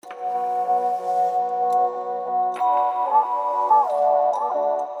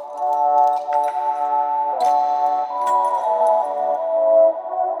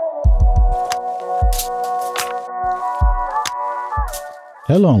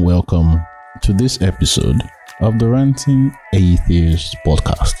Hello and welcome to this episode of the Ranting Atheist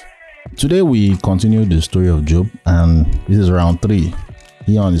podcast. Today we continue the story of Job, and this is round 3.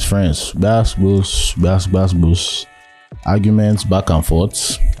 He and his friends, bass, arguments back and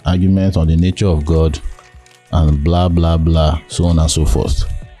forth, arguments on the nature of God, and blah blah blah, so on and so forth.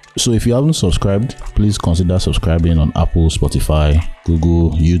 So if you haven't subscribed, please consider subscribing on Apple, Spotify,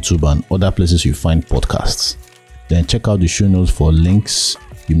 Google, YouTube, and other places you find podcasts. Then check out the show notes for links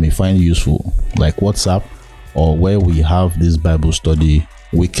you may find useful, like WhatsApp or where we have this Bible study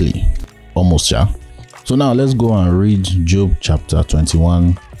weekly. Almost, yeah. So now let's go and read Job chapter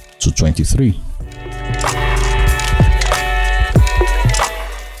 21 to 23.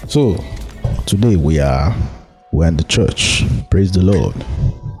 So today we're in the church. Praise the Lord.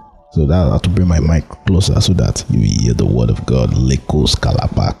 So that I have to bring my mic closer so that you hear the word of God. Lekos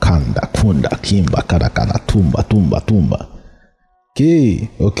kalapa kanda kunda kimba karakana tumba.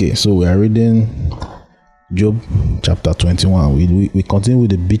 Okay. So we are reading Job chapter 21. We continue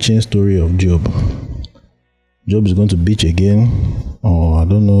with the bitching story of Job. Job is going to bitch again. Oh, I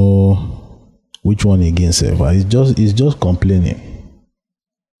don't know which one again, sir. But he's just complaining.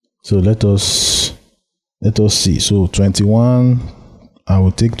 So let us see. So 21. I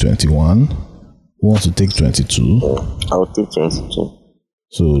will take 21. Who wants to take 22? I will take 22.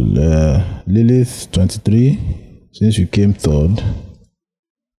 So Lilith 23. Since you came third.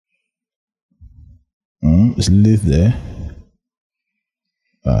 Is Lilith there?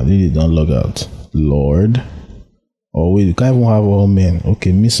 Lilith don't log out. Lord. Oh wait, you can't even have all men.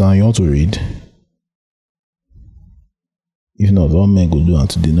 Okay, Miss Ann, you want to read? If not, all men go do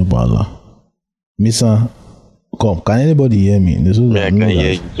unto the no Allah. Miss Ann, come, can anybody hear me? I can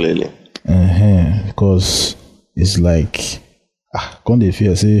hear you clearly. Because it's like, can't they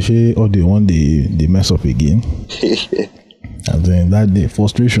fear? Say, or they want they mess up again. And then that day,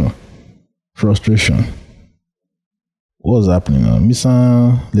 frustration. What's happening now? Miss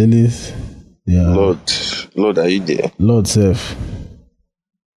Lilith? Yeah. Lord, are you there? Lord, self.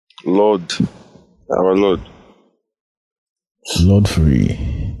 Lord, our Lord. Lord free.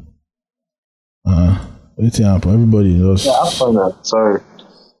 Waiting up, everybody knows. Yeah, I'm fine. Sorry.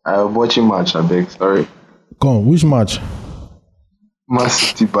 I'm watching match, I beg. Sorry. Come, which match? Man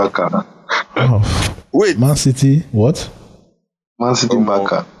City Baka. Oh. Wait. Man City, what? Man City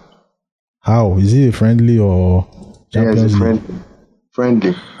Baka. How? Is it friendly or Champions League?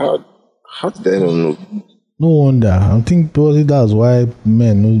 Friendly. How did I don't know? No wonder. I think probably that's why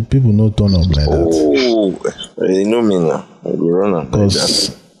people no turn up like that. Oh, you know me now. I will run like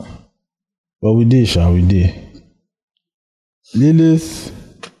that. But we did. Lilith,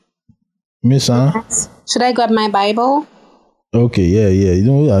 Miss Ann? Should I grab my Bible? Okay, yeah.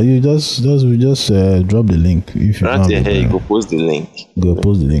 You just drop the link. If you right here, go post the link. Go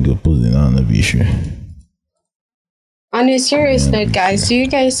post the link. No issue. On a serious note, guys, do you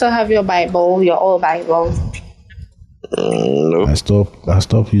guys still have your Bible, your old Bible? No. I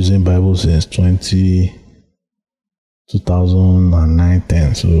stopped using Bible since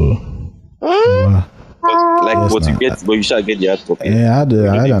 2009-10. So. But you shall get the hard copy. Yeah, I had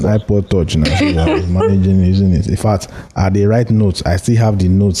an iPod Touch now, so I was managing using it. In fact, at the right notes, I still have the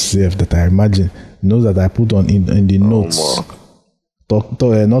notes saved that I imagine notes that I put on in the notes. Not to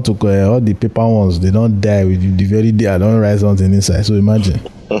all the paper ones, they don't die with the very day I don't write something inside. So imagine.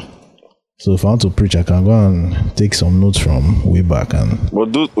 So if I want to preach, I can go and take some notes from way back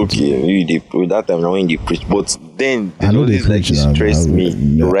But those with that time when they preach, but then I know they preach now. Stress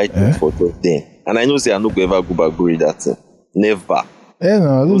me to write for then. And I know say I no go ever go back go read that thing. Never. Yeah,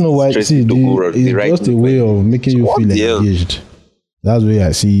 no, I don't know why. See, it's just a way of making you feel engaged. That's why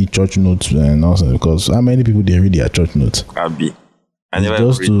I see church notes and nonsense, because how many people they read their church notes?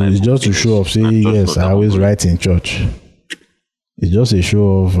 It's just to show off. Say yes, I always write in church. It's just a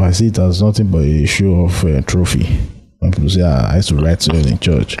show of. I see it as nothing but a show of trophy. When people say I used to write so well in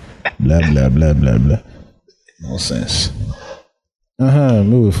church, blah blah blah blah blah. Nonsense.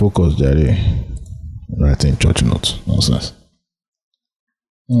 Maybe we focus, Jerry. Writing church notes. Nonsense.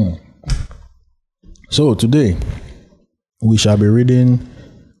 So today we shall be reading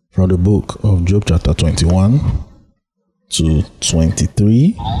from the book of Job chapter 21 to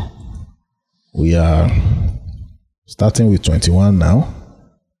 23. We are starting with 21 now.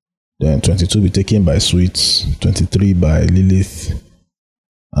 Then 22 will be taken by Sweets, 23 by Lilith.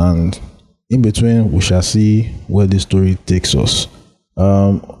 And in between we shall see where this story takes us.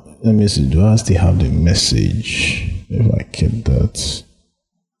 Let me see, do I still have the message? If I kept that.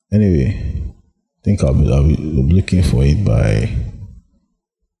 Anyway, I think I'll be looking for it by,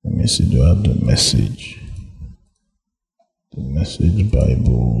 let me see, do I have the message? The Message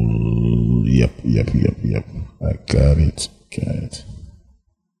Bible. Yep. I got it.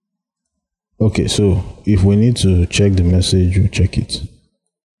 Okay, so if we need to check the message, we'll check it.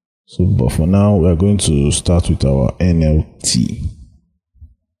 So, but for now, we're going to start with our NLT,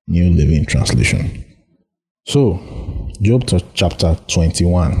 New Living Translation. So, Job chapter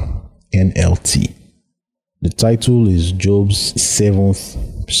 21, NLT. The title is Job's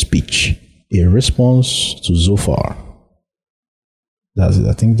 7th speech, a response to Zophar. That's it.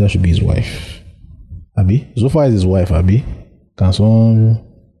 I think that should be his wife. Abi? Zophar is his wife, Abi? Can someone...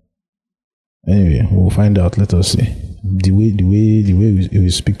 Anyway, we'll find out. Let us see. The way we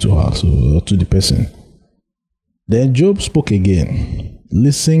speak to her, so to the person. Then Job spoke again.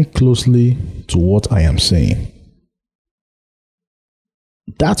 Listen closely to what I am saying.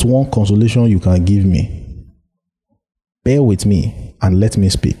 That's one consolation you can give me. Bear with me and let me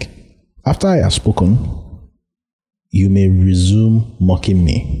speak. After I have spoken, you may resume mocking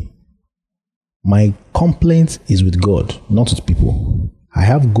me. My complaint is with God, not with people. I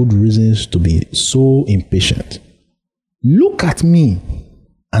have good reasons to be so impatient. Look at me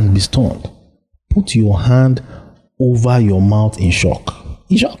and be stunned. Put your hand over your mouth in shock.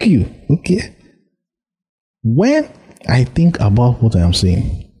 It shock you, okay? When I think about what I am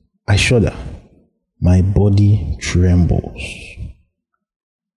saying, I shudder. My body trembles.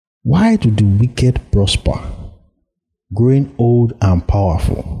 Why do the wicked prosper, growing old and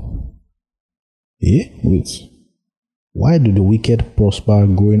powerful? Wait. Why do the wicked prosper,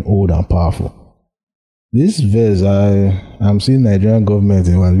 growing old and powerful? This verse, I'm seeing Nigerian government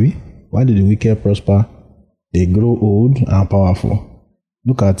in Walby. Why do the wicked prosper? They grow old and powerful.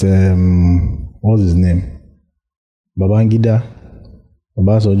 Look at, what's his name? Babangida,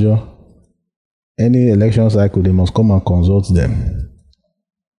 Obasanjo. Any election cycle, they must come and consult them.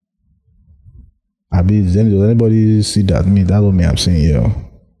 Abi, does anybody see that? That's what I'm saying here.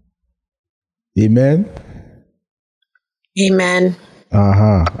 Amen? Amen.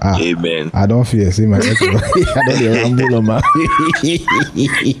 Amen. I don't fear. See my network. I don't ramble on my.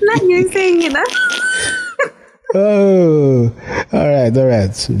 No, you're saying it. Oh, all right.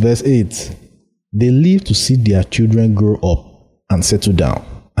 Verse 8. They live to see their children grow up and settle down,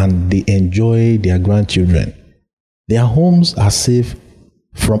 and they enjoy their grandchildren. Their homes are safe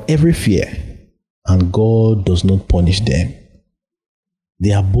from every fear, and God does not punish them.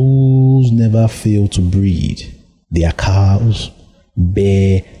 Their bulls never fail to breed. Their cows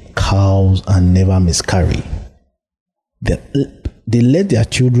bear cows and never miscarry. They let their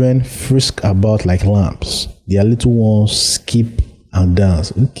children frisk about like lambs. Their little ones skip and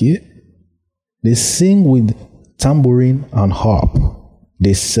dance. Okay. They sing with tambourine and harp.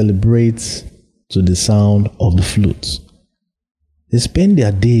 They celebrate to the sound of the flute. They spend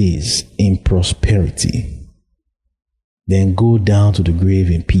their days in prosperity, then go down to the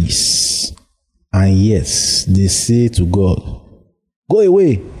grave in peace. And yes, they say to God, go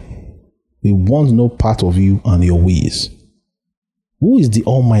away. We want no part of you and your ways. Who is the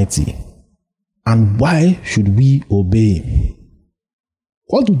Almighty? And why should we obey him?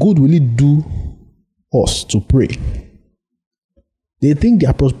 What good will it do us to pray? They think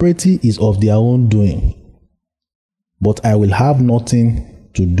their prosperity is of their own doing. But I will have nothing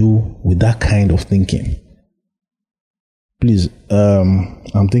to do with that kind of thinking. Please,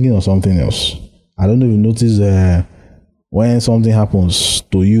 I'm thinking of something else. I don't know if you notice when something happens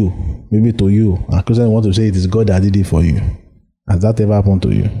to you, maybe to you, and Christians want to say it is God that did it for you. Has that ever happened to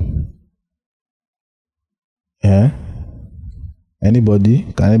you? Yeah?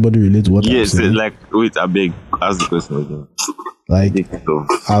 Anybody? Can anybody relate to what I'm saying? Yes, wait, I beg, ask the question again. Like,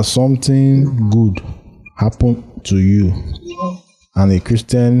 has something good happened to you, and a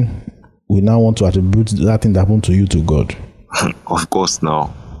Christian will now want to attribute that thing that happened to you to God? Of course,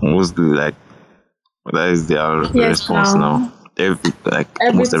 now. Mostly, that is their response now.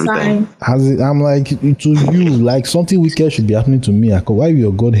 Almost every time. I'm like, to you, like something wicked should be happening to me. Why will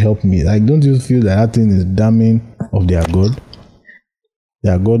your God help me? Like, don't you feel that thing is damning of their God?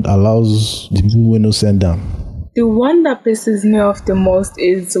 Their God allows the people who no send them. The one that pisses me off the most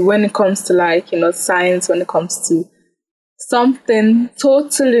is when it comes to science, when it comes to something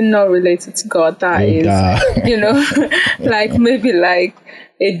totally not related to God. That is, maybe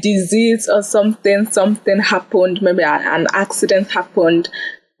a disease or something happened, maybe an accident happened,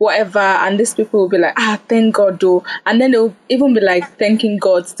 whatever, and these people will be like, thank God though, and then they'll even be like thanking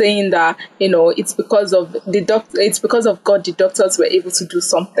God, saying that it's because of God the doctors were able to do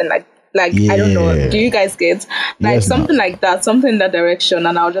something I don't know, do you guys get something like that, something in that direction,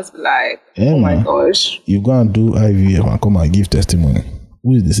 and I'll just be like, oh my gosh, you go and do IVF and come and give testimony.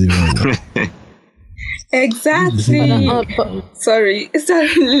 Who is deceiving you? Exactly. Sorry,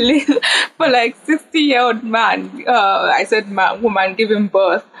 Lily. But like 60-year-old man, I said man, woman giving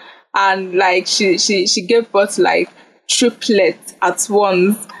birth, and like she gave birth to like triplets at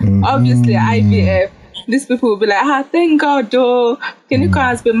once. Obviously, IVF. These people will be like, thank God, though. Kinuka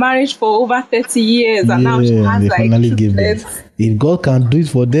has been married for over 30 years, and now she has like triplets. If God can do it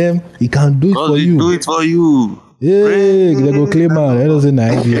for them, He can do it for you. Do it for you. Yeah, they go claim man. I don't say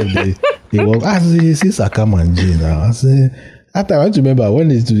IVF. They was see Sakama and Jane now. I say, after I want to remember when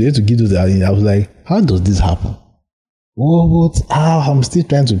they to give to the, I was like, how does this happen? How I'm still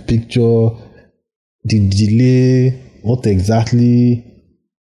trying to picture the delay, what exactly.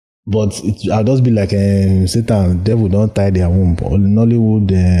 But I'll just be like Satan, devil don't tie their womb. Nollywood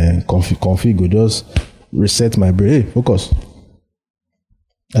config will just reset my brain. Hey, focus.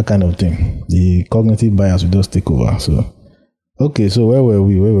 That kind of thing. The cognitive bias will just take over. So, okay, so where were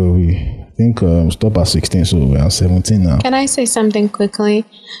we? I think stop at 16, so we're at 17 now. Can I say something quickly?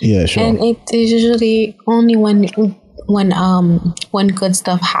 Yeah, sure. And it is usually only when good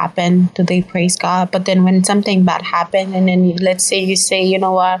stuff happen do they praise God. But then when something bad happened, and then let's say you say, you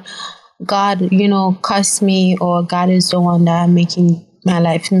know what, God, cursed me, or God is the one that making my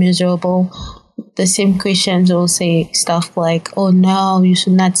life miserable. The same Christians will say stuff like, oh no, you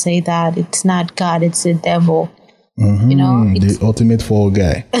should not say that. It's not God, it's the devil. The ultimate fall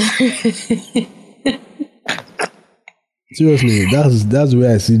guy. Seriously, that's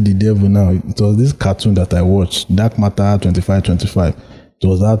where I see the devil now. It was this cartoon that I watched, Dark Matter 2525. It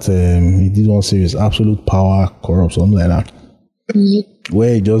was that he did one series, Absolute Power Corrupt, something like that.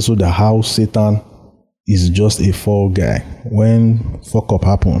 Where he just showed how Satan is just a fall guy. When fuck up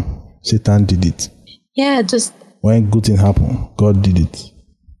happened, Satan did it. Yeah, just when good thing happened, God did it.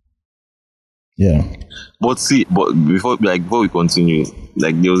 Yeah. But before we continue,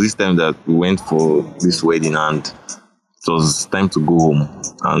 like there was this time that we went for this wedding and it was time to go home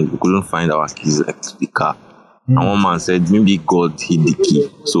and we couldn't find our keys, like the car. And one man said maybe God hid the key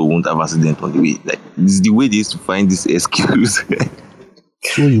so we won't have accident on the way. Like this is the way they used to find this excuse.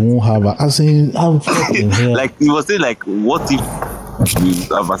 So you won't have like he was saying, like what if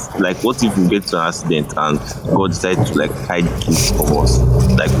we get to an accident and God decided to like hide the keys from us?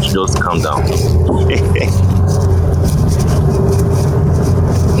 Like we should just calm down.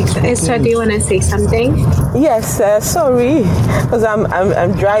 Esther, do you want to say something? Yes, sorry, because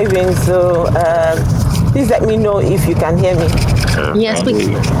I'm driving, so please let me know if you can hear me. Yes, we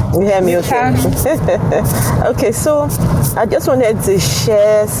can. You hear me, okay? Okay, so I just wanted to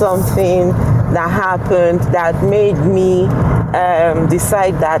share something that happened that made me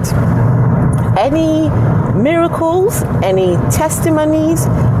decide that any miracles, any testimonies,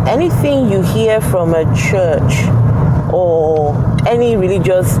 anything you hear from a church or any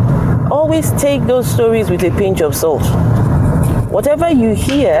religious, always take those stories with a pinch of salt. Whatever you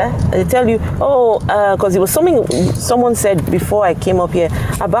hear, they tell you, because it was someone said before I came up here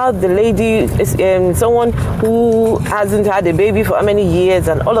about the lady, someone who hasn't had a baby for how many years,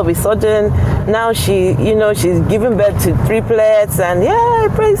 and all of a sudden now she's giving birth to triplets, and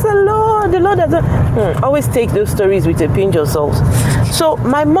praise the Lord has always take those stories with a pinch of salt. So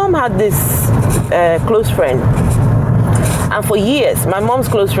my mom had this close friend, and for years my mom's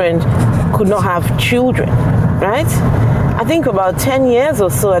close friend could not have children, right? I think about 10 years or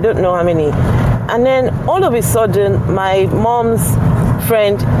so, I don't know how many. And then all of a sudden, my mom's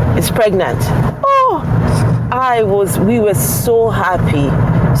friend is pregnant. We were so happy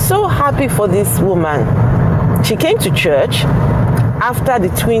for this woman. She came to church after the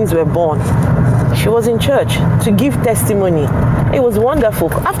twins were born. She was in church to give testimony. It was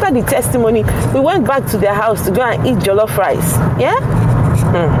wonderful. After the testimony, we went back to their house to go and eat jollof rice. Yeah?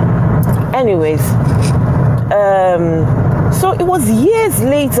 Anyways, so it was years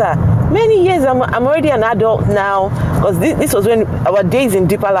later, many years. I'm already an adult now, because this was when our days in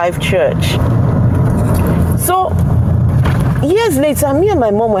Deeper Life Church. So years later, me and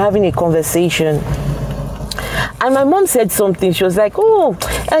my mom were having a conversation, and my mom said something. She was like,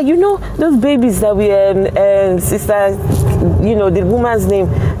 those babies that we sister, the woman's name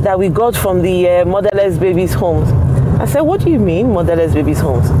that we got from the motherless babies homes. I said, what do you mean motherless babies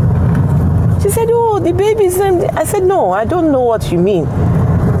homes? She said, the baby's name. I said, no, I don't know what you mean.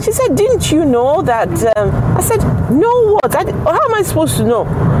 She said, didn't you know that? I said, no, what? How am I supposed to know?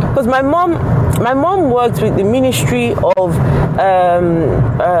 Because my mom worked with the Ministry of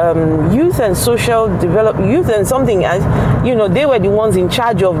Youth and Social Development, Youth and something. They were the ones in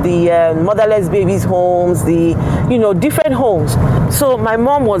charge of the motherless babies homes, the, different homes. So my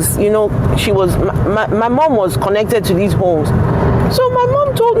mom was, my mom was connected to these homes. So my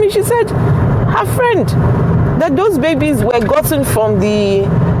mom told me, she said, her friend, that those babies were gotten from the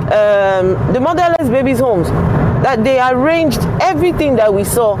motherless babies' homes, that they arranged everything that we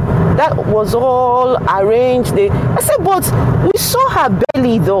saw. That was all arranged. I said, but we saw her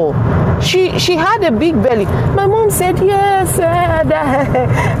belly though. She had a big belly. My mom said, yes.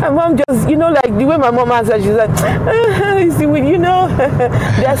 My mom just, like the way my mom answered, she's like, there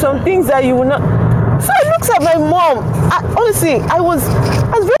are some things that you will not. So I looked at my mom. Honestly, I was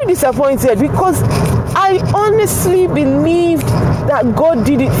very disappointed, because I honestly believed that God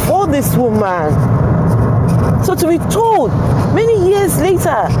did it for this woman. So to be told many years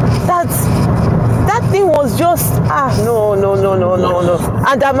later that thing was just no, and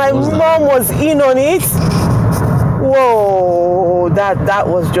that my mom was in on it, whoa, that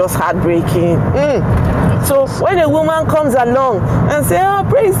was just heartbreaking. So when a woman comes along and says, oh,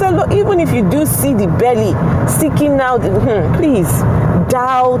 praise the Lord, even if you do see the belly sticking out, please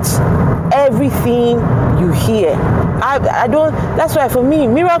doubt everything you hear. I don't. That's why for me,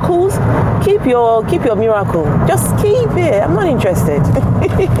 miracles, keep your miracle. Just keep it. I'm not interested.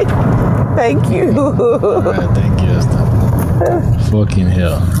 Thank you. All right, thank you, Esther. Fucking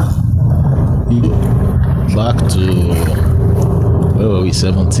hell. Back to where were we?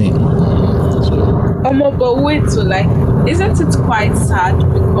 17. But wait, so isn't it quite sad,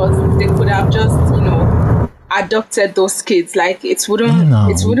 because they could have just, adopted those kids? It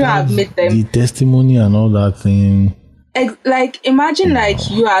wouldn't have made them. The testimony and all that thing. Imagine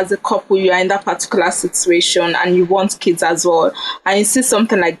you as a couple, you are in that particular situation and you want kids as well, and you see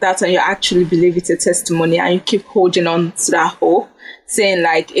something like that and you actually believe it's a testimony, and you keep holding on to that hope, saying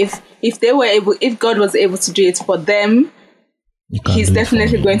if God was able to do it for them, He's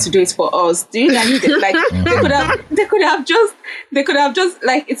definitely going to do it for us. Do you know what I mean? They could have just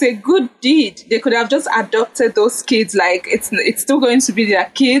it's a good deed. They could have just adopted those kids. It's still going to be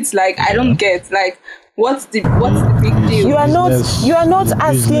their kids. I don't get what's the big deal? You are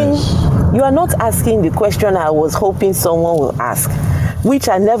not asking the question I was hoping someone will ask, which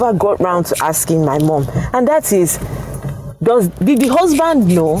I never got round to asking my mom, and that is, did the husband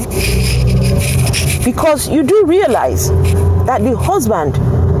know? Because you do realize that the husband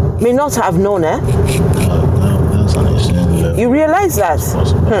may not have known, That's an extreme level. You realize that?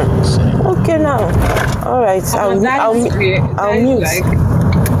 Okay, now. All right. I'll mute.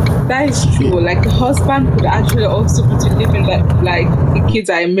 That is true. A husband could actually also be believing that the kids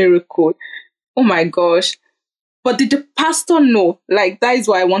are a miracle. Oh my gosh. But did the pastor know? That is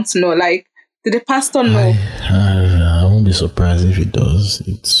what I want to know. Did the pastor know? I won't be surprised if it does.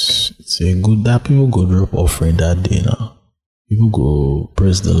 It's a good that people go drop offering that day now. People go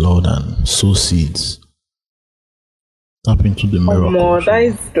praise the Lord and sow seeds. Tap into the miracle. That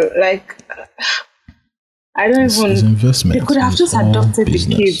is I don't even. It's investment. They could have just adopted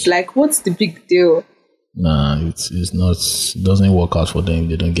the kids. What's the big deal? Nah, it's not. It doesn't work out for them if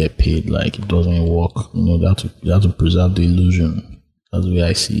they don't get paid. It doesn't work. They have to preserve the illusion. That's the way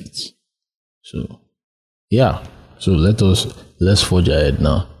I see it. So, yeah. So let's forge ahead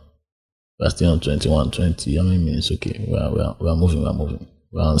now. We're still on 21, 20. How many minutes? Okay, we're moving.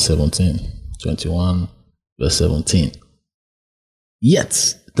 We're on 17, 21, verse 17.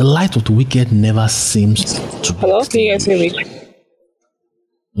 Yet the light of the wicked never seems to. Hello, can you guys hear me?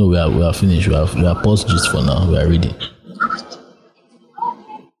 No, we are finished. We are paused just for now. We are reading.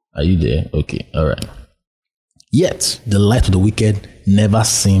 Are you there? Okay, all right. Yet the light of the wicked never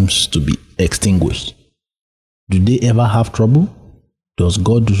seems to be extinguished. Do they ever have trouble? Does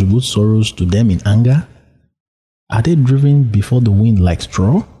God distribute sorrows to them in anger? Are they driven before the wind like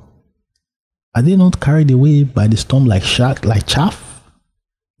straw? Are they not carried away by the storm like chaff?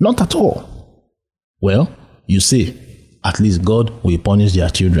 Not at all. Well, you say, at least God will punish their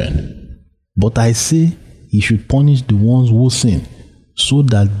children. But I say He should punish the ones who sin, so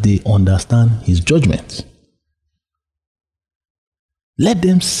that they understand His judgment. Let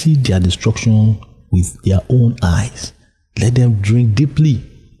them see their destruction with their own eyes. Let them drink deeply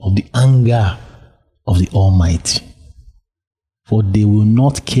of the anger of the Almighty. For they will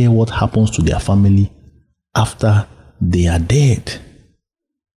not care what happens to their family after they are dead.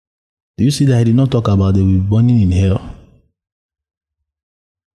 Do you see that He did not talk about they will be burning in hell?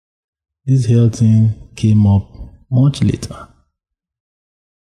 This hell thing came up much later.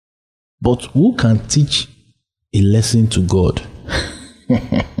 But who can teach a lesson to God?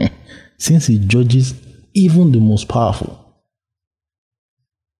 Since He judges even the most powerful.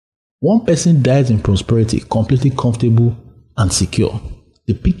 One person dies in prosperity, completely comfortable and secure.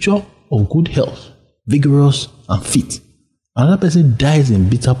 The picture of good health, vigorous and fit. Another person dies in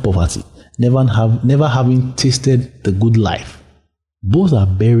bitter poverty, never having tasted the good life. Both are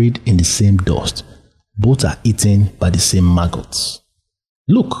buried in the same dust. Both are eaten by the same maggots.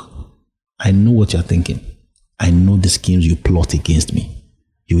 Look, I know what you're thinking. I know the schemes you plot against me.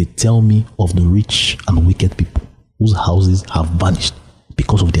 You will tell me of the rich and wicked people whose houses have vanished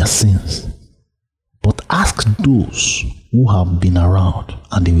because of their sins. But ask those who have been around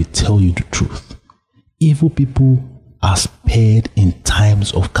and they will tell you the truth. Evil people are spared in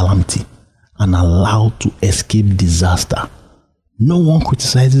times of calamity and allowed to escape disaster. No one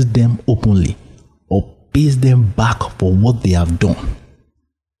criticizes them openly or pays them back for what they have done.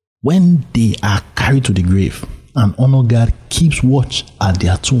 When they are carried to the grave, an honor guard keeps watch at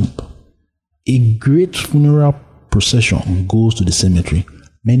their tomb. A great funeral procession goes to the cemetery.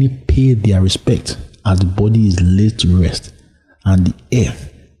 Many pay their respect as the body is laid to rest, and the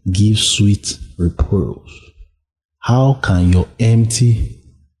earth gives sweet repose. How can your empty...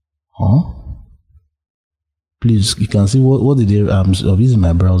 Please, you can see what did they... this is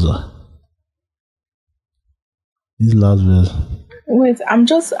my browser. This last verse. Wait, I'm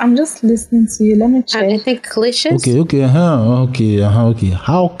just listening to you. Let me check. I think cliches. Okay. How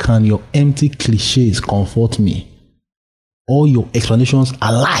can your empty cliches comfort me? All your explanations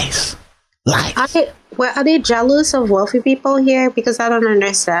are lies. Lies. Are they jealous of wealthy people here? Because I don't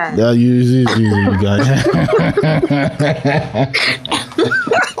understand. Yeah, you guys.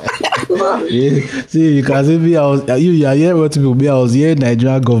 Yeah, see, you can see me. You are here. What people? I was here.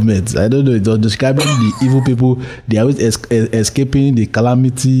 Nigerian government. I don't know. It was describing the evil people. They are always escaping the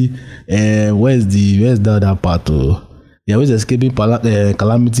calamity. Where's the other part? Oh, they are always escaping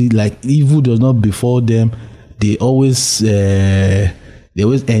calamity. Like evil does not befall them. They always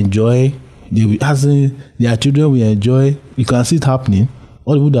enjoy. Their children will enjoy. You can see it happening.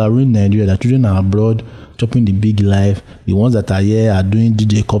 All the people that are in Nigeria, their children are abroad, chopping the big life. The ones that are here are doing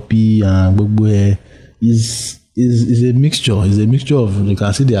DJ copy and gbogbo. Is a mixture. It's a mixture of. You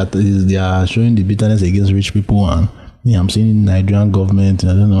can see they are showing the bitterness against rich people, and I'm seeing Nigerian government. I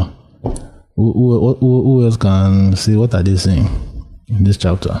don't know who else can say what are they saying in this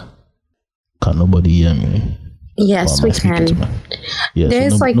chapter. Can nobody hear me? Yes, we can. Yes,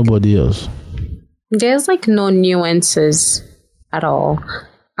 there's nobody else. There's no nuances at all.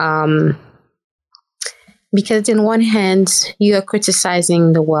 Because in one hand, you are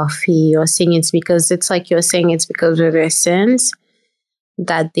criticizing the wealthy. You're saying it's because you're saying it's because of their sins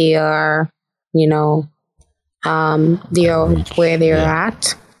that they are, they are where they're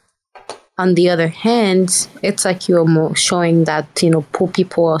at. On the other hand, it's like you're more showing that, poor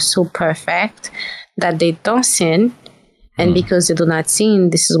people are so perfect that they don't sin. And because they do not sin,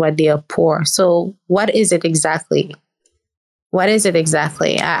 this is why they are poor. So what is it exactly?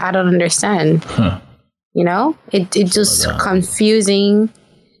 I don't understand. It's just confusing.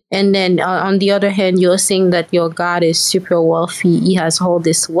 And then on the other hand, you're saying that your God is super wealthy. He has all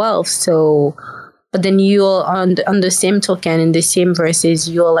this wealth. So, but then you're on the same token, in the same verses,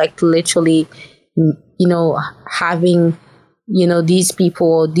 you're literally, having, these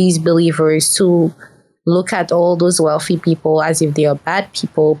people, these believers to look at all those wealthy people as if they are bad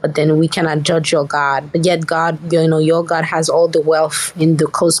people, but then we cannot judge your God. But yet God, your God has all the wealth in the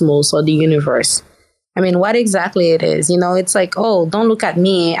cosmos or the universe. I mean, what exactly it is? It's like, oh, don't look at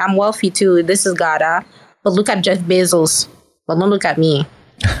me. I'm wealthy too. This is God. But look at Jeff Bezos. But don't look at me.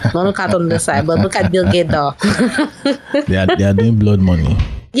 Don't look at on the side. But look at Bill Gates though. They are doing blood money.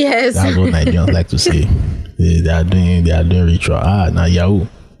 Yes. That's what Nigerians like to say. They are doing ritual. Now Yahoo.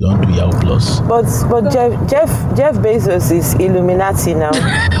 Don't do Yahoo Plus. But Jeff Bezos is Illuminati now.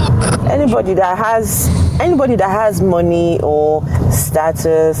 Anybody that has money or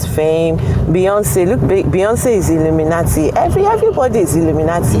status, fame, Beyonce is Illuminati. Everybody is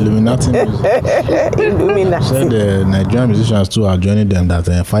Illuminati. Illuminati. Illuminati. Said the Nigerian musicians too are joining them. That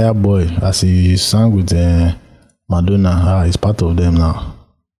Fireboy, as he sang with Madonna, is part of them now.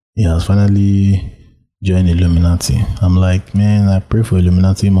 He has finally joined Illuminati. I'm like, man, I pray for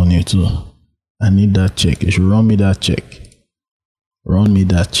Illuminati money too. I need that check. You should run me that check.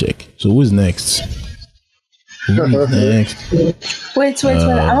 So who's next? Wait.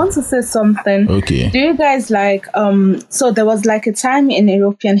 I want to say something. Okay. Do you guys so there was a time in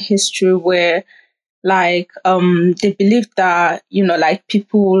European history where they believed that,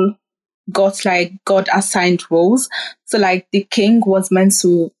 people got God assigned roles. So the king was meant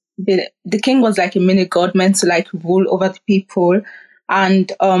to be, the king was like a mini god meant to rule over the people.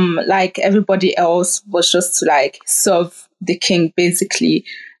 And everybody else was just to serve the king basically.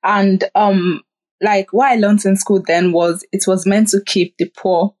 And what I learned in school then was it was meant to keep the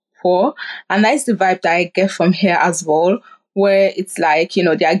poor. And that's the vibe that I get from here as well, where it's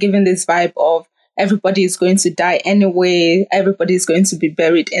they are giving this vibe of everybody is going to die anyway. Everybody is going to be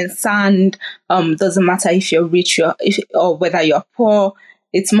buried in sand. Doesn't matter if you're rich or whether you're poor.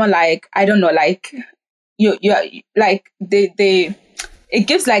 It's more like, I don't know, like you're like they it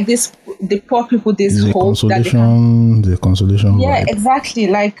gives like this the poor people this hope that the consolation yeah, vibe. exactly,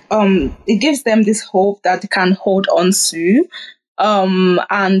 like it gives them this hope that they can hold on to,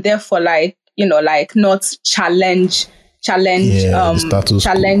 and therefore, like, like not challenge the status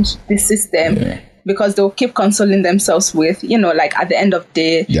challenge quo. the system, because they'll keep consoling themselves with, like, at the end of the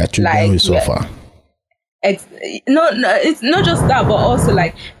day, Their children like, will suffer. No, it's not just that, but also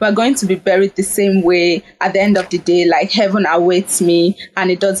like we're going to be buried the same way at the end of the day. Like, heaven awaits me, and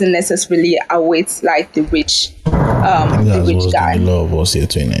it doesn't necessarily await like the rich, the rich guy. The law of us here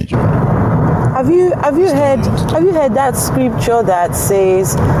to in Nigeria. Have you heard that scripture that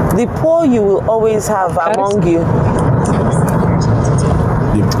says the poor you will always have among you?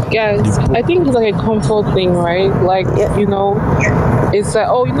 Guys, I think it's like a comfort thing, right? Like, it's like,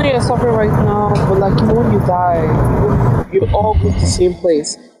 oh, you're suffering right now, but like, when you die, you all go to the same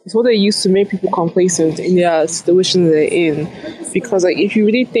place. It's what they used to make people complacent in their situation they're in. Because like, if you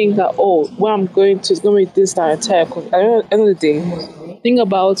really think that, oh, where I'm going to is going to be this time attack, at the end of the day, think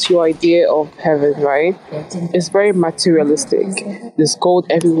about your idea of heaven, right? It's very materialistic. There's gold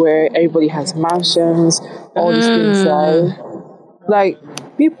everywhere. Everybody has mansions, all these things, right? Like,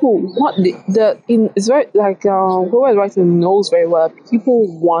 people want it's very like whoever is writing knows very well. People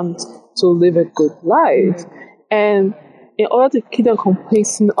want to live a good life, and in order to keep them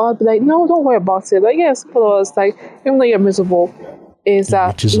complacent, I'll be like, no, don't worry about it. Like, yes, for us, like, even though you're miserable, is The that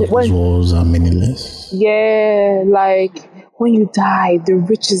riches of these worlds are meaningless. yeah, like when you die, the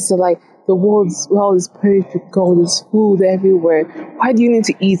riches are like the world's well is paved with gold, there's food everywhere. Why do you need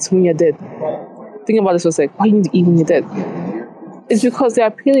to eat when you're dead? Think about this for a sec. Why do you need to eat when you're dead? It's because they're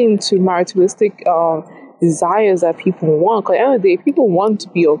appealing to materialistic desires that people want. Because at the end of the day, people want to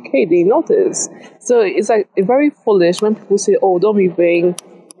be okay. They know this. So it's like very foolish when people say, oh, don't be vain,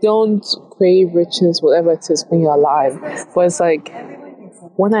 don't crave riches, whatever it is when you're alive. But it's like,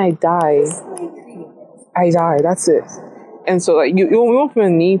 when I die, that's it. And so like you won't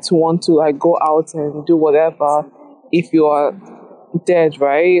even need to want to like go out and do whatever if you are dead,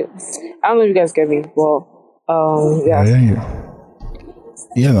 right? I don't know if you guys get me, but yeah.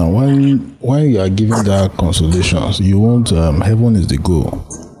 Yeah, now when you are given that consolation, you want heaven is the goal.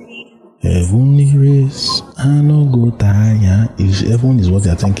 Heavenly race, I no go tire. If heaven is what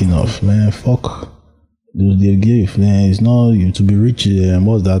you're thinking of, man, fuck. They give, man. It's not you to be rich.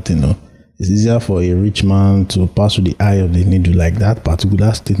 What's that, It's easier for a rich man to pass through the eye of the needle. Like that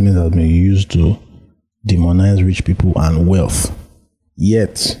particular statement has been used to demonize rich people and wealth.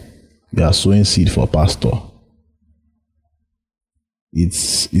 Yet, they are sowing seed for pastor.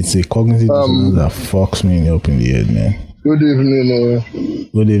 It's a cognitive dissonance that fucks me up in the head, man. Good evening.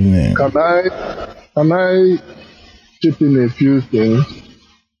 Good evening. Can I chip in a few things?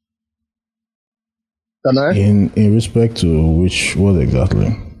 Can I? In respect to what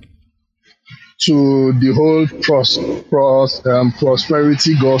exactly? To the whole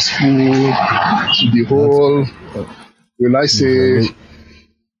prosperity gospel, to the whole, will I say?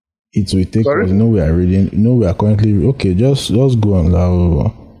 It will take Sorry? us. We are reading. We are currently okay. Just go on.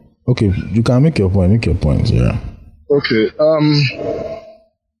 Okay, you can make your point. Make your point. Yeah. Okay.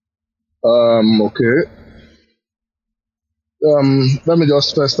 Okay. Let me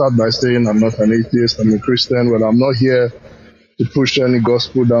just first start by saying I'm not an atheist. I'm a Christian. Well, I'm not here to push any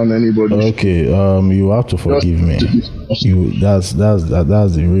gospel down anybody. Okay. You have to forgive me. That's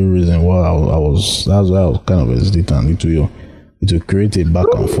the real reason why I was. That's why I was kind of hesitant to create a back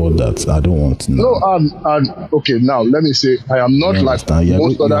and forth that I don't want. Okay. Now let me say I am not like most other.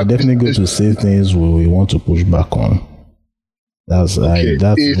 You are definitely going to say things we want to push back on. That's one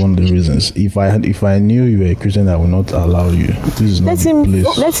of the reasons. If I knew you were a Christian, I would not allow you. This is not the place.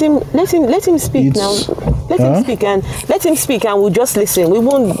 Let him speak now. Let him speak and we'll just listen. We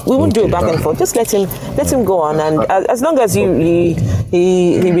won't do a back and forth. Just let him go on, and as long as he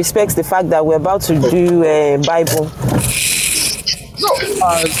respects the fact that we're about to do Bible. No,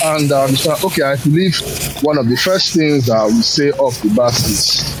 okay, I believe one of the first things that we say off the bat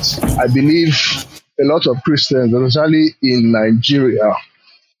is I believe a lot of Christians, especially in Nigeria,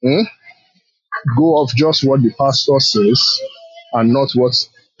 go off just what the pastor says and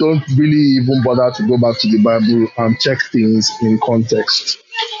don't really even bother to go back to the Bible and check things in context.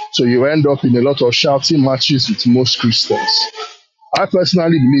 So you end up in a lot of shouting matches with most Christians. I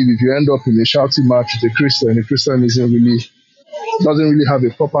personally believe if you end up in a shouting match with a Christian doesn't really have a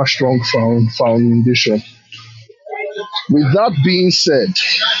proper strong foundation. With that being said,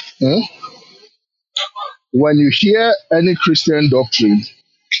 when you hear any Christian doctrine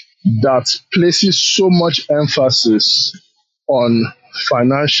that places so much emphasis on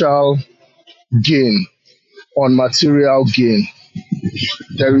financial gain, on material gain,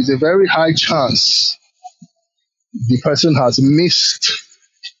 there is a very high chance the person has missed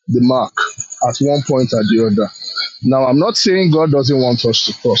the mark at one point or the other. Now, I'm not saying God doesn't want us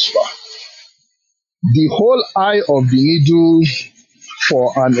to prosper. The whole eye of the needle,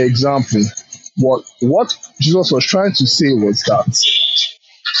 for an example, what Jesus was trying to say was that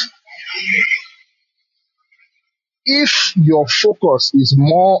if your focus is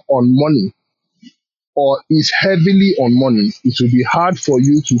more on money or is heavily on money, it will be hard for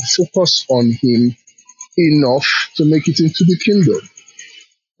you to focus on Him enough to make it into the kingdom.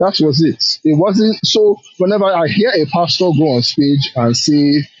 That was it. It wasn't so. Whenever I hear a pastor go on stage and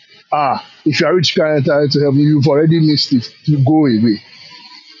say, if you're rich, can't enter into heaven, you've already missed it, you go away.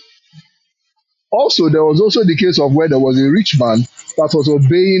 Also, there was also the case of where there was a rich man that was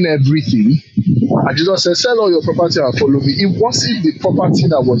obeying everything. And Jesus said, sell all your property and follow me. It wasn't the property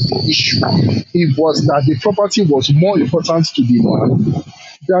that was the issue. It was that the property was more important to the man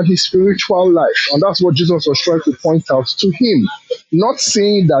than his spiritual life. And that's what Jesus was trying to point out to him. Not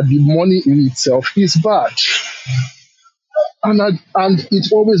saying that the money in itself is bad. And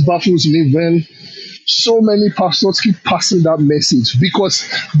it always baffles me when so many pastors keep passing that message, because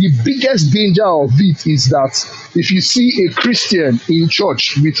the biggest danger of it is that if you see a Christian in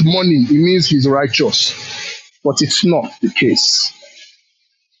church with money, it means he's righteous. But it's not the case.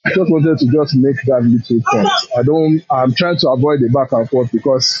 I just wanted to just make that little point. I'm trying to avoid the back and forth,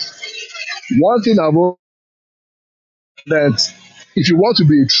 because one thing I've learned, if you want to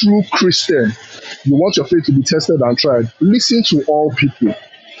be a true Christian, you want your faith to be tested and tried, listen to all people.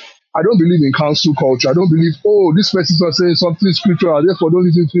 I don't believe in cancel culture. I don't believe, this person is saying something scriptural, therefore don't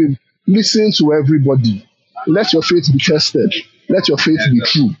listen to him. Listen to everybody. Let your faith be tested. Let your faith be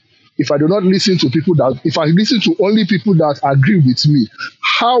true. If I do not listen to if I listen to only people that agree with me,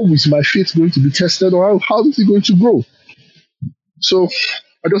 how is my faith going to be tested, or how is it going to grow? So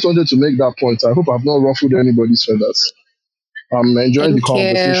I just wanted to make that point. I hope I've not ruffled anybody's feathers. I'm enjoying the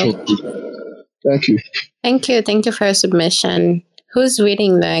conversation. Thank you. Thank you for your submission. Who's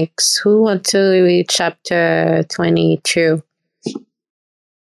reading next? Who wants to read chapter 22?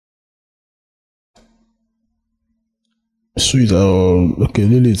 Sweet. Okay,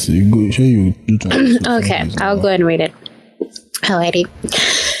 Lilith, you go. Sure, you do 22. Okay, I'll go and read it. Alrighty.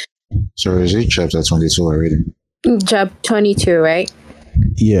 Sorry, is it chapter 22 already? Job 22, right?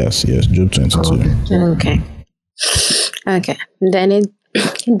 Yes, Job 22. Okay. Then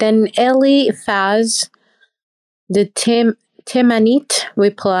Eliphaz the Temanite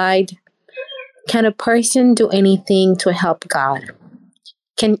replied, can a person do anything to help God?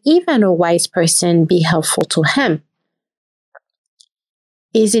 Can even a wise person be helpful to him?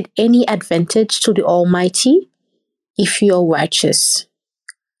 Is it any advantage to the Almighty if you are righteous?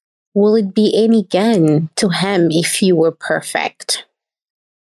 Will it be any gain to him if you were perfect?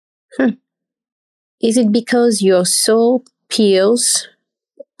 Is it because you're so pious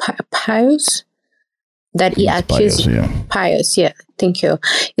that he accuses pious? Yeah, thank you.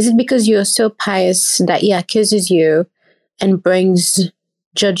 Is it because you're so pious that he accuses you and brings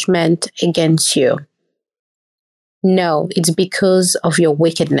judgment against you? No, it's because of your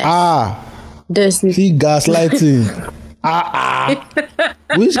wickedness. See gaslighting.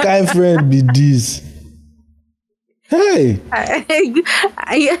 Which kind of friend be this? Hey,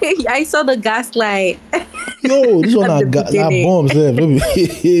 I saw the gaslight. Yo, this one a bomb.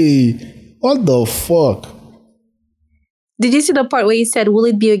 What the fuck? Did you see the part where he said, will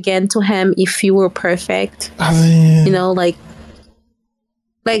it be again to him if you were perfect? Like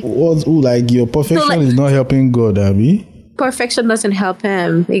your perfection is not helping God, Abby? Perfection doesn't help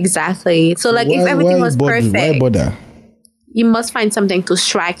him. Exactly. So if everything was perfect, why bother? You must find something to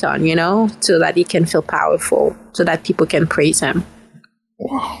strike on, so that he can feel powerful, so that people can praise him.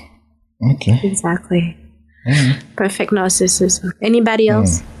 Wow. Okay. Exactly. Perfect narcissism. Anybody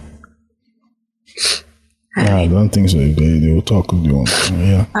else? I don't think so. They will talk if they want.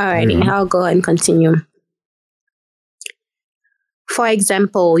 Yeah. Alrighty, I'll go and continue. For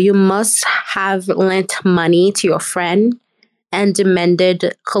example, you must have lent money to your friend and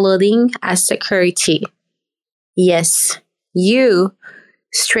demanded clothing as security. Yes, you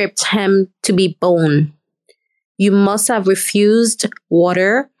stripped him to be bone. You must have refused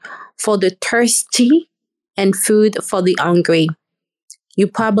water for the thirsty and food for the hungry. You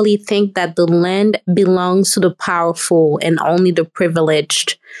probably think that the land belongs to the powerful and only the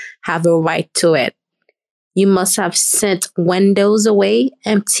privileged have a right to it. You must have sent windows away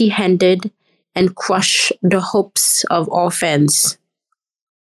empty-handed and crushed the hopes of orphans.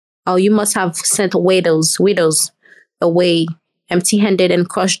 Oh, you must have sent widows away empty-handed and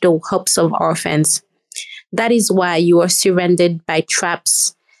crushed the hopes of orphans. That is why you are surrounded by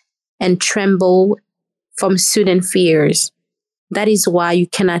traps and tremble from sudden fears. That is why you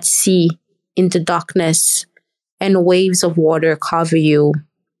cannot see in the darkness and waves of water cover you.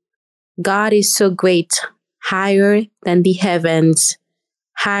 God is so great, higher than the heavens,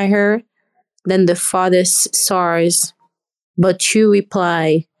 higher than the farthest stars. But you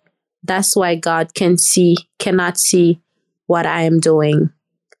reply, that's why God cannot see what I am doing.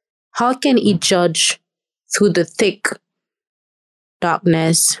 How can he judge through the thick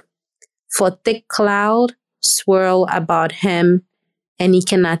darkness? For thick cloud swirl about him, and he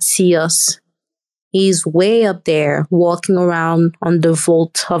cannot see us. He's way up there, walking around on the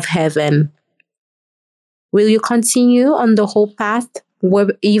vault of heaven. Will you continue on the whole path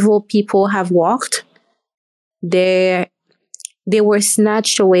where evil people have walked? They were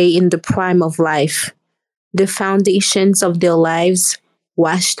snatched away in the prime of life. The foundations of their lives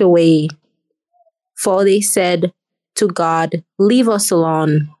washed away. For they said to God, leave us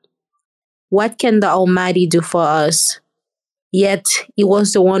alone. What can the Almighty do for us? Yet he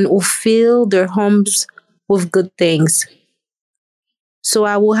was the one who filled their homes with good things. So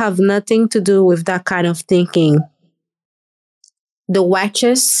I will have nothing to do with that kind of thinking. The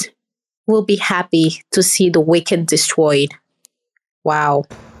righteous will be happy to see the wicked destroyed. Wow.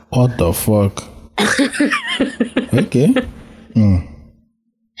 What the fuck? Okay.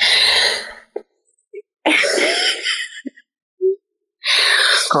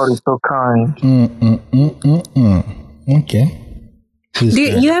 God is so kind. Okay. Do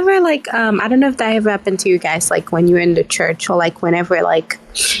you ever like I don't know if that ever happened to you guys, like when you're in the church or like whenever like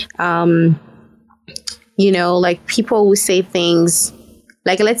you know, like people will say things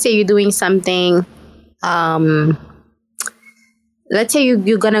like, let's say you're doing something, let's say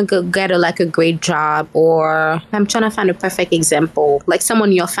you're gonna go get a great job, or I'm trying to find a perfect example, like someone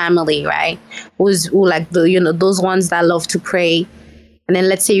in your family, right, who like the, you know, those ones that love to pray, and then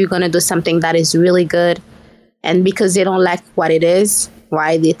let's say you're gonna do something that is really good, and because they don't like what it is,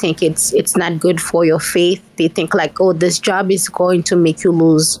 right, they think it's not good for your faith. They think like, oh, this job is going to make you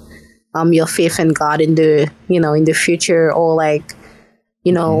lose your faith in God in the, you know, in the future, or like,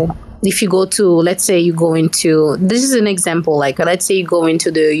 you know, if you go to, let's say you go into, this is an example, like let's say you go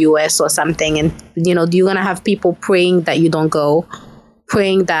into the US or something, and you know, you're gonna have people praying that you don't go,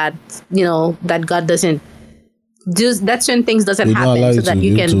 praying that, you know, that God doesn't just, that certain things doesn't happen, so that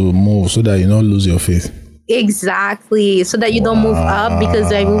you can to move, so that you don't lose your faith. Exactly, so that you don't move up because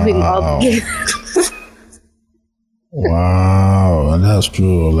they're moving up. Wow, that's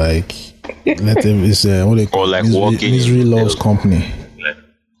true. Like, let them. It's what they call, Or like misery, walking misery in loves hell. company. Like,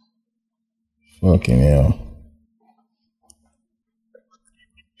 Fucking hell.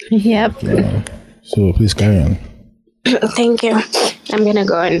 Yep. Yeah. So please carry on. Thank you. I'm gonna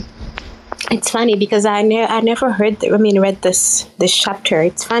go on. It's funny because I never read this chapter.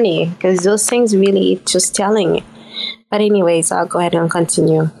 It's funny because those things really just telling. But anyways, I'll go ahead and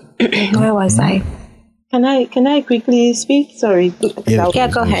continue. Where was I? Can I quickly speak? Sorry. Yeah,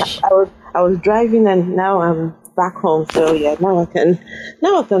 Go ahead. I was driving and now I'm back home. So yeah, now I can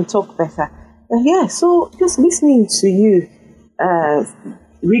talk better. So just listening to you,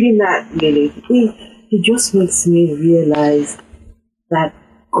 reading that, Lily, it just makes me realize that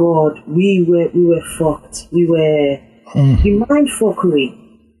God, we were fucked. We were the mind fuckery.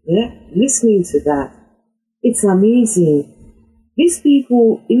 Yeah, listening to that, it's amazing. These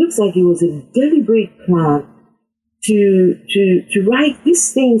people, it looks like it was a deliberate plan to write.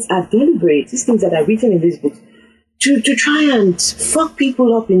 These things are deliberate. These things that are written in this book to try and fuck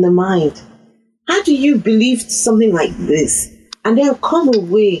people up in the mind. How do you believe something like this and then come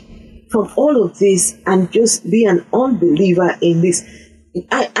away from all of this and just be an unbeliever in this?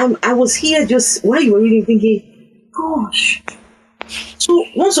 I was here just while you were reading thinking, gosh. So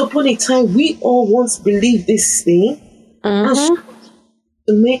once upon a time, we all once believed this thing and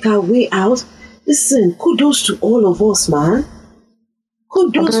to make our way out. Listen, kudos to all of us, man.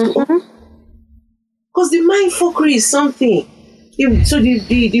 Kudos to all. Because the mind fuckery is something. So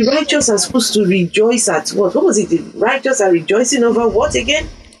the righteous are supposed to rejoice at what? What was it? The righteous are rejoicing over what again?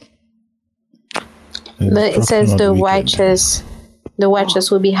 It says the righteous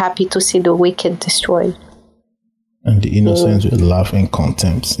will be happy to see the wicked destroyed. And the innocent will laugh in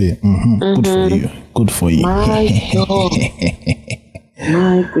contempt. Say, good for you. Good for you. My God.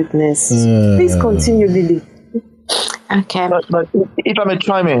 My goodness. Please continue, Lily. Okay. But if I may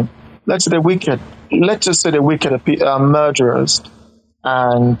chime in, let's just say the wicked are murderers,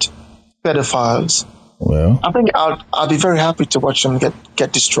 and pedophiles. Well, I think I'll be very happy to watch them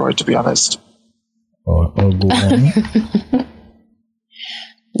get destroyed, to be honest. or go on.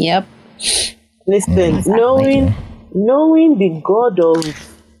 Yep. Listen, knowing the God of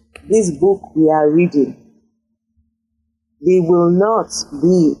this book we are reading, they will not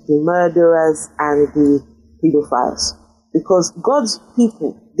be the murderers and the pedophiles. Because God's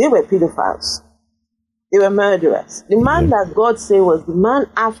people, they were pedophiles. They were murderers. The man that God said was the man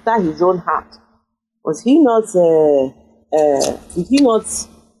after his own heart. Was he not, did he not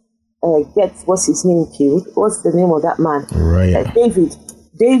get, what's his name, killed? What's the name of that man? Uriah.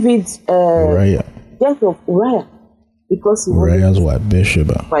 David, Uriah. death of Uriah. Because he Uriah's wife,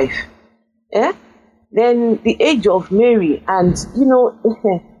 Bathsheba. Wife. Eh? Then the age of Mary, and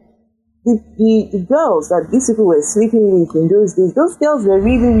the girls that these people were sleeping with in those days, those girls were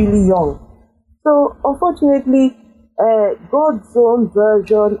really, really young. So unfortunately, God's own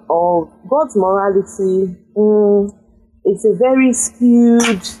version of God's morality, it's a very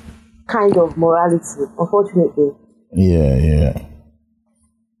skewed kind of morality, unfortunately. Yeah.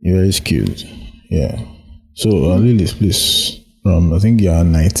 Very skewed. Yeah. So, Lilith, please. I think you are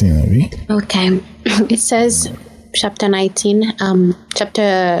 19, are we? Okay. It says chapter 19,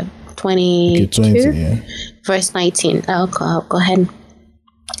 chapter 22, 20, yeah. verse 19. I'll go ahead.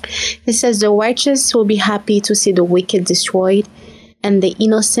 It says, the righteous will be happy to see the wicked destroyed, and the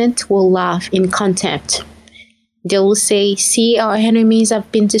innocent will laugh in contempt. They will say, see, our enemies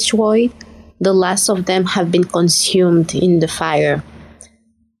have been destroyed. The last of them have been consumed in the fire.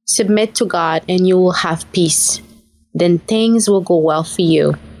 Submit to God, and you will have peace. Then things will go well for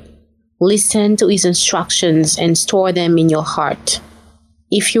you. Listen to his instructions and store them in your heart.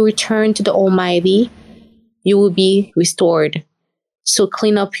 If you return to the Almighty, you will be restored. So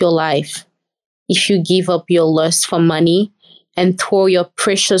clean up your life. If you give up your lust for money and throw your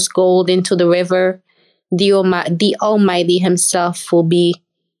precious gold into the river, the Almighty himself will be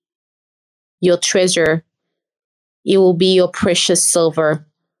your treasure. It will be your precious silver.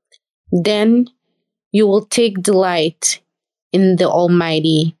 Then you will take delight in the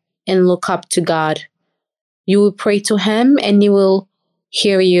Almighty and look up to God. You will pray to him, and he will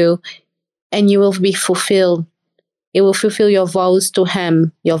hear you, and you will be fulfilled. It will fulfill your vows to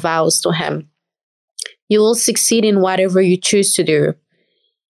him. You will succeed in whatever you choose to do,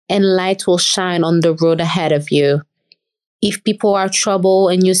 and light will shine on the road ahead of you. If people are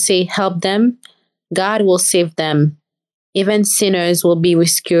troubled and you say, help them, God will save them. Even sinners will be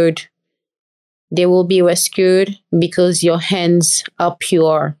rescued. They will be rescued because your hands are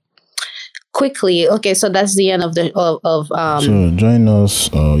pure. Quickly, okay, so that's the end of the So join us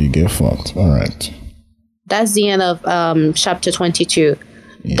or you get fucked. All right. That's the end of chapter 22.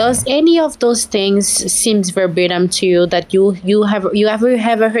 Yeah. Does any of those things seems verbatim to you, that you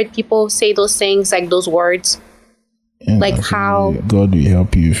ever heard people say those things, like those words? Yeah, like how God will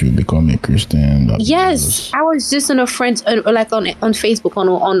help you if you become a Christian. Yes, I was just on a friend, like on Facebook,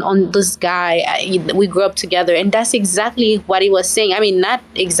 on this guy. We grew up together, and that's exactly what he was saying. I mean, not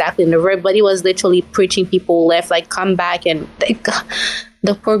exactly in the verb, but he was literally preaching people left, like, come back, and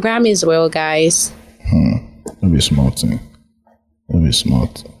the program is real, guys. That'll be smart thing. That'll be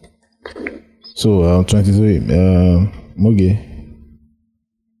smart. So 23, Mogi.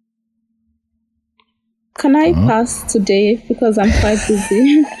 Can I pass today because I'm quite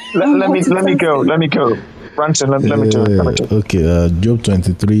busy? let me go. Branson, let me do it. Okay, Job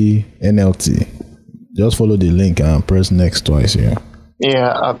 23 NLT. Just follow the link and press next twice here.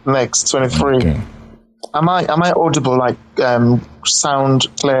 Yeah, next 23. Okay. Am I audible? Like sound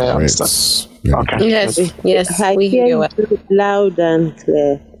clear and stuff? Okay. Yes, I we hear you. Loud and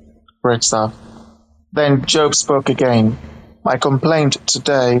clear. Great stuff. Then Job spoke again. My complaint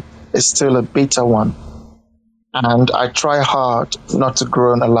today is still a bitter one, and I try hard not to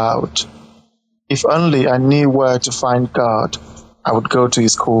groan aloud. If only I knew where to find God, I would go to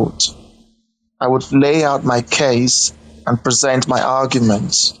his court. I would lay out my case and present my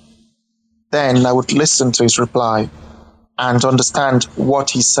arguments. Then I would listen to his reply and understand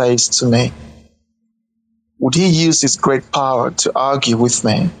what he says to me. Would he use his great power to argue with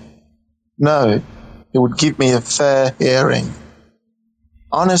me? No, he would give me a fair hearing.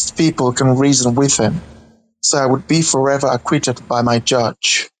 Honest people can reason with him, so I would be forever acquitted by my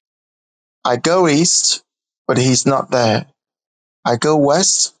judge. I go east, but he is not there. I go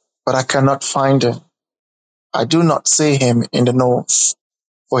west, but I cannot find him. I do not see him in the north,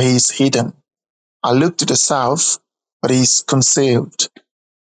 for he is hidden. I look to the south, but he is concealed.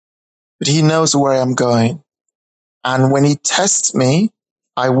 But he knows where I am going, and when he tests me,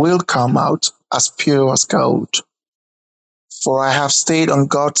 I will come out as pure as gold. For I have stayed on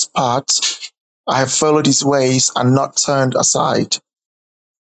God's path. I have followed his ways and not turned aside.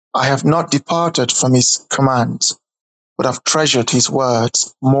 I have not departed from his commands, but have treasured his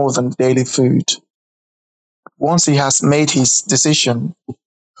words more than daily food. Once he has made his decision,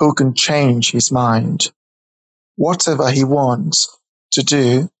 who can change his mind? Whatever he wants to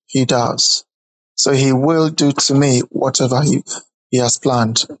do, he does. So he will do to me whatever he has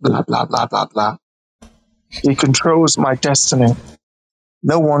planned. Blah, blah, blah, blah, blah. He controls my destiny.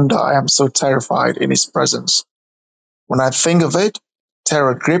 No wonder I am so terrified in his presence. When I think of it,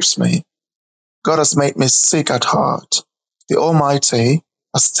 terror grips me. God has made me sick at heart. The Almighty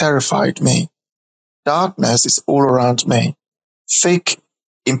has terrified me. Darkness is all around me. Thick,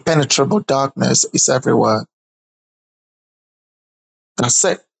 impenetrable darkness is everywhere. That's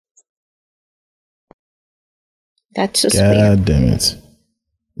it. That's just God damn it.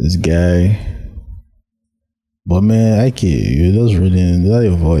 This guy. But man, Ike, you're just reading that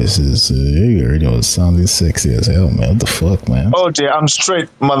your voice is you already was sounding sexy as hell, man. What the fuck, man? Oh dear, I'm straight,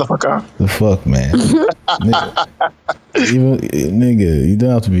 motherfucker. The fuck, man. Nigga, you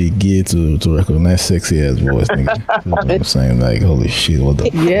don't have to be gay to recognize sexy ass voice, nigga. You know what I'm saying? Like, holy shit, what the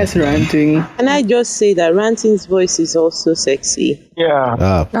Yes, ranting. Can I just say that Ranting's voice is also sexy?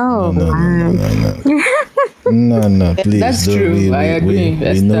 Yeah. No, please. That's true. I agree.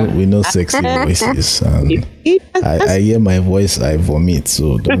 We know sexy voices. I hear my voice, I vomit.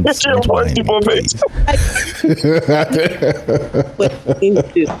 So don't whine me, please.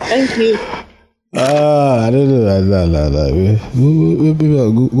 Thank you. I don't know. We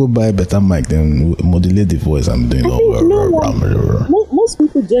go buy a better mic, then modulate the voice. I'm doing Most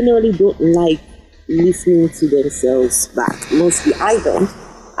people generally don't like listening to themselves back. Mostly I don't.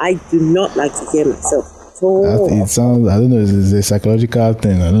 I do not like to hear myself. It sounds, I don't know, it's a psychological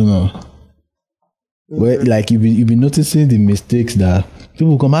thing. I don't know. Where, like, you've been noticing the mistakes that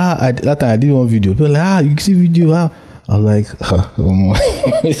people come, that time I did one video. People like, you see video, I'm like,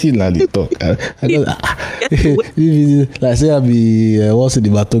 see now they talk. Like, say I'll be, what's the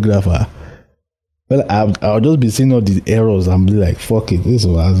cinematographer? Well, I'll just be seeing all these errors and be like, fuck it, this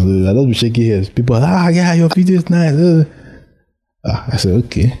one. I'll just be shaking heads. People are, yeah, your video is nice. I said,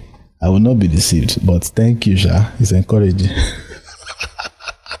 okay. I will not be deceived, but thank you, Sha. It's encouraging.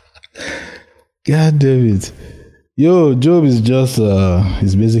 God damn it. Yo, Job is just,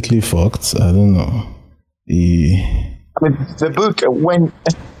 he's basically fucked. I don't know. I mean, the book, when,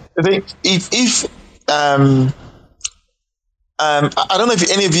 I don't know if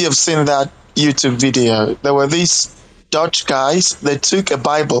any of you have seen that YouTube video. There were these Dutch guys, they took a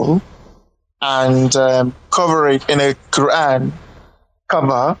Bible and cover it in a Quran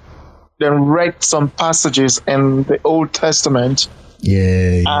cover, then read some passages in the Old Testament.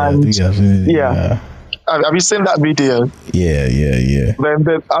 Yeah, I think I've seen it. Yeah. Have you seen that video? Yeah.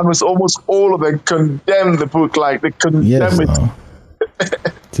 Then almost all of them condemn the book, like they condemn it.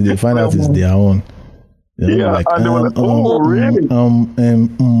 Till they find out it's their own. Yeah, like, and they were like, oh, really?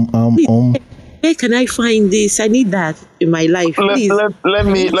 Where can I find this? I need that in my life. Please. Let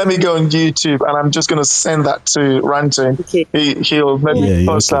me go on YouTube, and I'm just gonna send that to Ranting. Okay. He'll maybe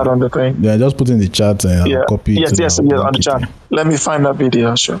post that on the thing. Yeah, just put in the chat and copy. Yes, on the chat. Let me find that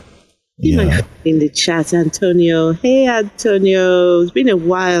video. Sure. Yeah. In the chat, Antonio. Hey, Antonio. It's been a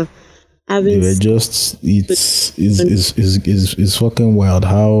while. It's fucking wild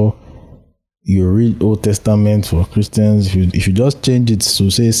how you read Old Testament for Christians. If you just change it to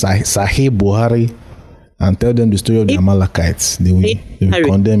say Sahih Buhari and tell them the story of the Amalekites, they will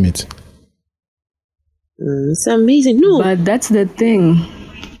condemn it. It's amazing. No, but that's the thing.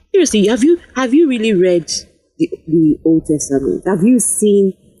 Seriously, have you really read the Old Testament? Have you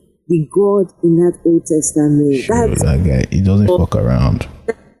seen the God in that Old Testament? Sure, that guy, he doesn't fuck around.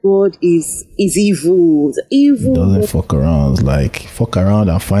 God is evil. Evil. He doesn't fuck around. It's like fuck around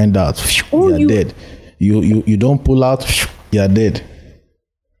and find out. You're dead. You don't pull out. You're dead.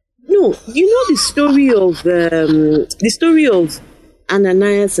 No, you know the story of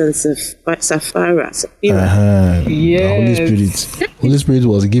Ananias and Sapphira. Yes. Holy Spirit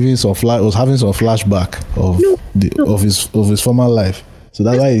was giving was having some flashback of his former life. So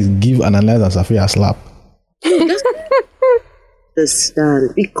that's why he give Ananias and Sapphira a slap. No, that's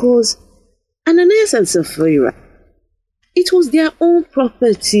understand, because Ananias and Sapphira, it was their own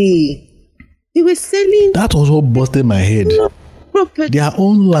property. They were selling. That was what busted my head. Property. Their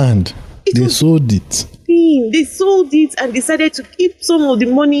own land. They sold it. They sold it and decided to keep some of the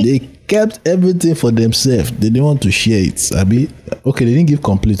money. They kept everything for themselves. They didn't want to share it. Okay, they didn't give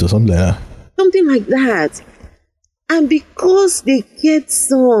complete or something like that. Something like that. And because they kept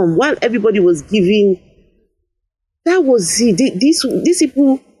some while everybody was giving That was it. These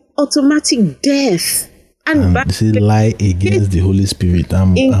people, automatic death. And they say lie against the Holy Spirit.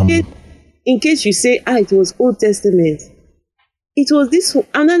 In case you say, it was Old Testament. It was this.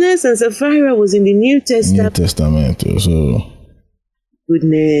 Ananias and Sapphira was in the New Testament. New Testament. So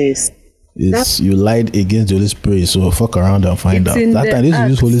goodness. You lied against the Holy Spirit, so fuck around and find out. That time they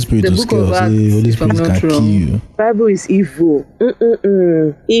use Holy Spirit to scale. Say Holy Spirit can kill you. Bible is evil.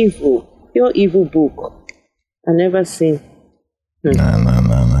 Evil. Pure evil book. I never seen.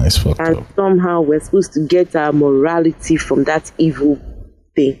 Nah. It's fucked and up. Somehow we're supposed to get our morality from that evil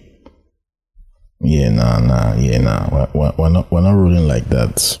thing. Yeah, nah. We're not ruling like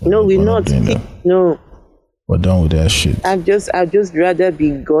that. No, we're not. No. We're done with that shit. I'd just rather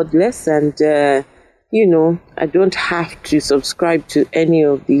be godless and I don't have to subscribe to any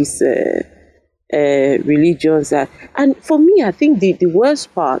of these religions. And for me, I think the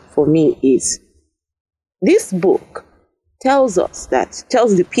worst part for me is this book tells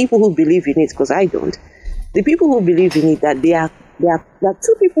the people who believe in it, because I don't, the people who believe in it, that there are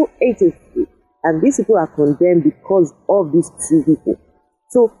two people atheists, and these people are condemned because of these two people.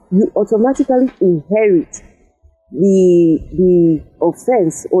 So you automatically inherit the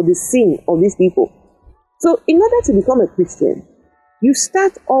offense or the sin of these people. So in order to become a Christian, you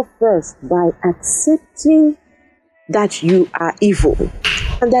start off first by accepting that you are evil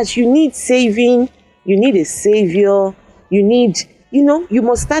and that you need saving, you need a savior, you need, you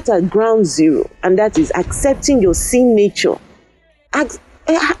must start at ground zero, and that is accepting your sin nature.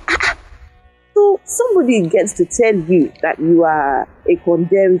 So somebody gets to tell you that you are a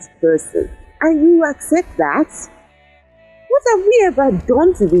condemned person, and you accept that. What have we ever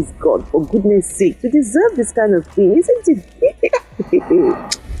done to this God, for goodness sake, to deserve this kind of thing? Isn't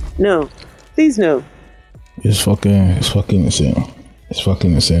it? No, please no. It's fucking insane. It's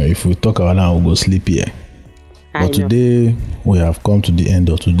fucking insane. If we talk about that, we'll go sleep here. But today, we have come to the end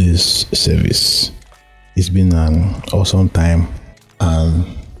of today's service. It's been an awesome time, and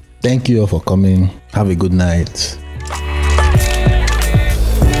thank you all for coming. Have a good night.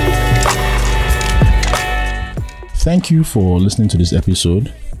 Thank you for listening to this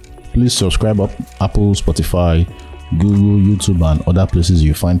episode. Please subscribe on Apple, Spotify, Google, YouTube, and other places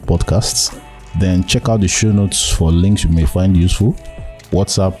you find podcasts. Then check out the show notes for links you may find useful,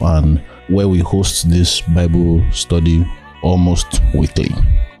 WhatsApp, and where we host this Bible study almost weekly.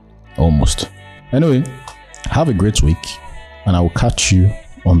 Almost. Anyway, have a great week, and I will catch you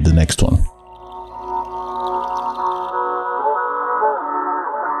on the next one.